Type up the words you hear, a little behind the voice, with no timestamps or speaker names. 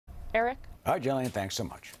Eric? All right, Jillian, thanks so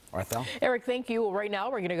much. Arthel? Eric, thank you. Well, right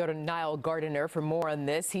now we're going to go to Nile Gardiner for more on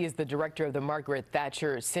this. He is the director of the Margaret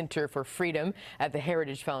Thatcher Center for Freedom at the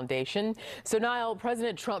Heritage Foundation. So, Nile,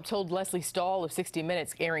 President Trump told Leslie Stahl of 60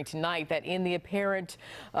 Minutes, airing tonight, that in the apparent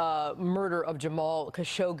murder of Jamal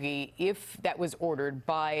Khashoggi, if that was ordered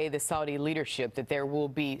by the Saudi leadership, that there will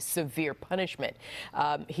be severe punishment.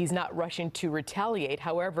 He's not rushing to retaliate.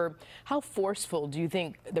 However, how forceful do you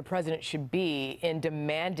think the president should be in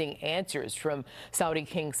demanding answers from Saudi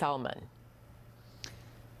King Salman?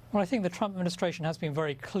 Well, I think the Trump administration has been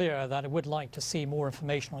very clear that it would like to see more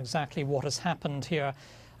information on exactly what has happened here.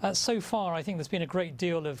 So far, I think there's been a great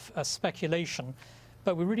deal of speculation,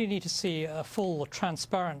 but we really need to see a full,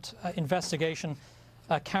 transparent investigation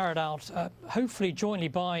carried out, hopefully jointly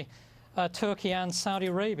by Turkey and Saudi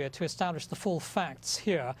Arabia, to establish the full facts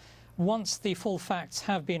here. Once the full facts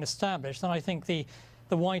have been established, then I think the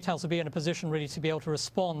White House will be in a position really to be able to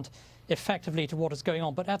respond effectively to what is going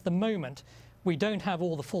on. But at the moment, we don't have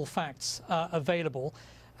all the full facts available.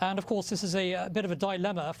 And of course, this is a bit of a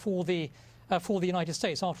dilemma for the United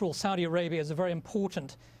States. After all, Saudi Arabia is a very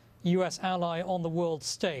important US ally on the world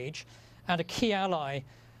stage and a key ally,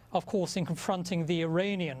 of course, in confronting the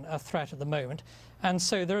Iranian threat at the moment. And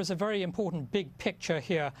so there is a very important big picture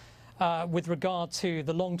here with regard to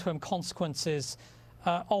the long-term consequences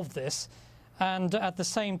of this. And at the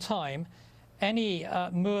same time, any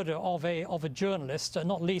murder of a journalist,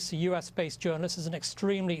 not least a US-based journalist, is an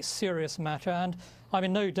extremely serious matter. And I'm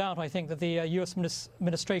in no doubt, I think, that the US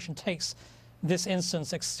administration takes this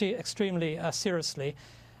instance extremely seriously.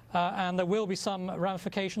 And there will be some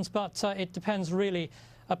ramifications, but it depends really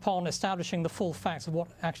upon establishing the full facts of what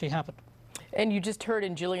actually happened. And you just heard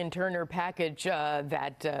in Jillian Turner package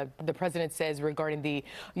that the president says regarding the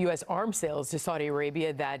U.S. arms sales to Saudi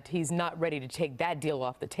Arabia that he's not ready to take that deal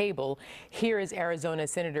off the table. Here is Arizona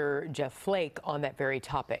Senator Jeff Flake on that very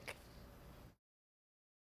topic.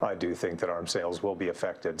 I do think that arms sales will be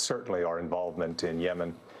affected. Certainly our involvement in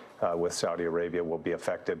Yemen with Saudi Arabia will be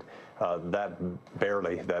affected. That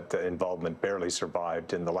involvement barely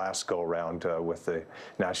survived in the last go-around with the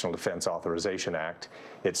National Defense Authorization Act.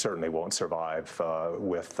 It certainly won't survive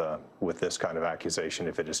with this kind of accusation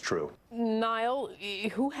if it is true. Nile,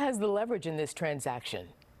 who has the leverage in this transaction,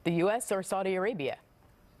 the U.S. or Saudi Arabia?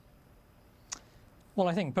 Well,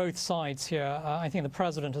 I think both sides here. I think the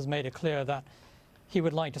president has made it clear that he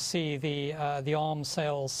would like to see the arms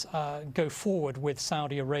sales go forward with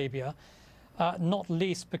Saudi Arabia, not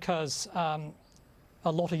least because a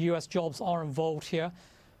lot of U.S. jobs are involved here,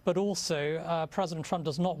 but also President Trump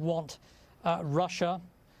does not want Russia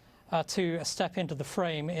to step into the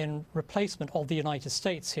frame in replacement of the United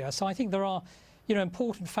States here. So I think there are,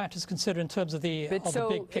 important factors considered in terms of the big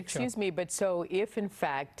picture. Excuse me, but so if in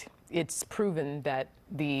fact it's proven that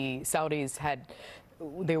the Saudis had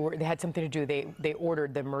something to do. They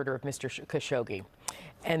ordered the murder of Mr. Khashoggi.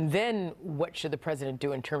 And then what should the president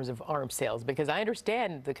do in terms of arms sales? Because I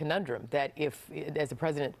understand the conundrum that if, as the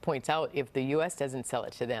president points out, if the U.S. doesn't sell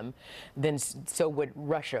it to them, then so would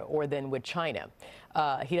Russia or then would China.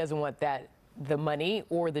 He doesn't want the money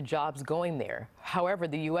or the jobs going there. However,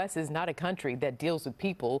 the U.S. is not a country that deals with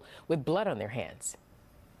people with blood on their hands.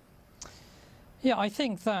 Yeah, I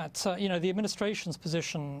think that, the administration's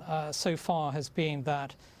position so far has been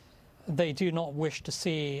that they do not wish to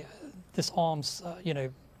see this arms,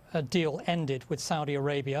 deal ended with Saudi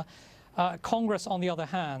Arabia. Congress, on the other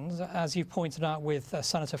hand, as you pointed out with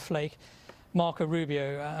Senator Flake, Marco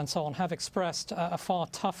Rubio and so on, have expressed a far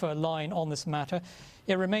tougher line on this matter.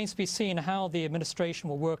 It remains to be seen how the administration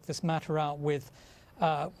will work this matter out with,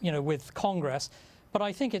 with Congress. But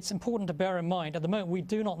I think it's important to bear in mind, at the moment, we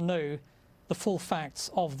do not know the full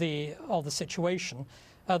facts of the situation.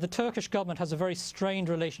 The Turkish government has a very strained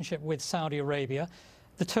relationship with Saudi Arabia.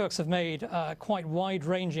 The Turks have made quite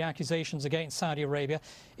wide-ranging accusations against Saudi Arabia.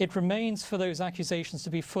 It remains for those accusations to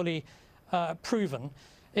be fully proven.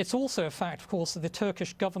 It's also a fact, of course, that the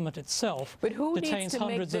Turkish government itself detains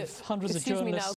hundreds of journalists.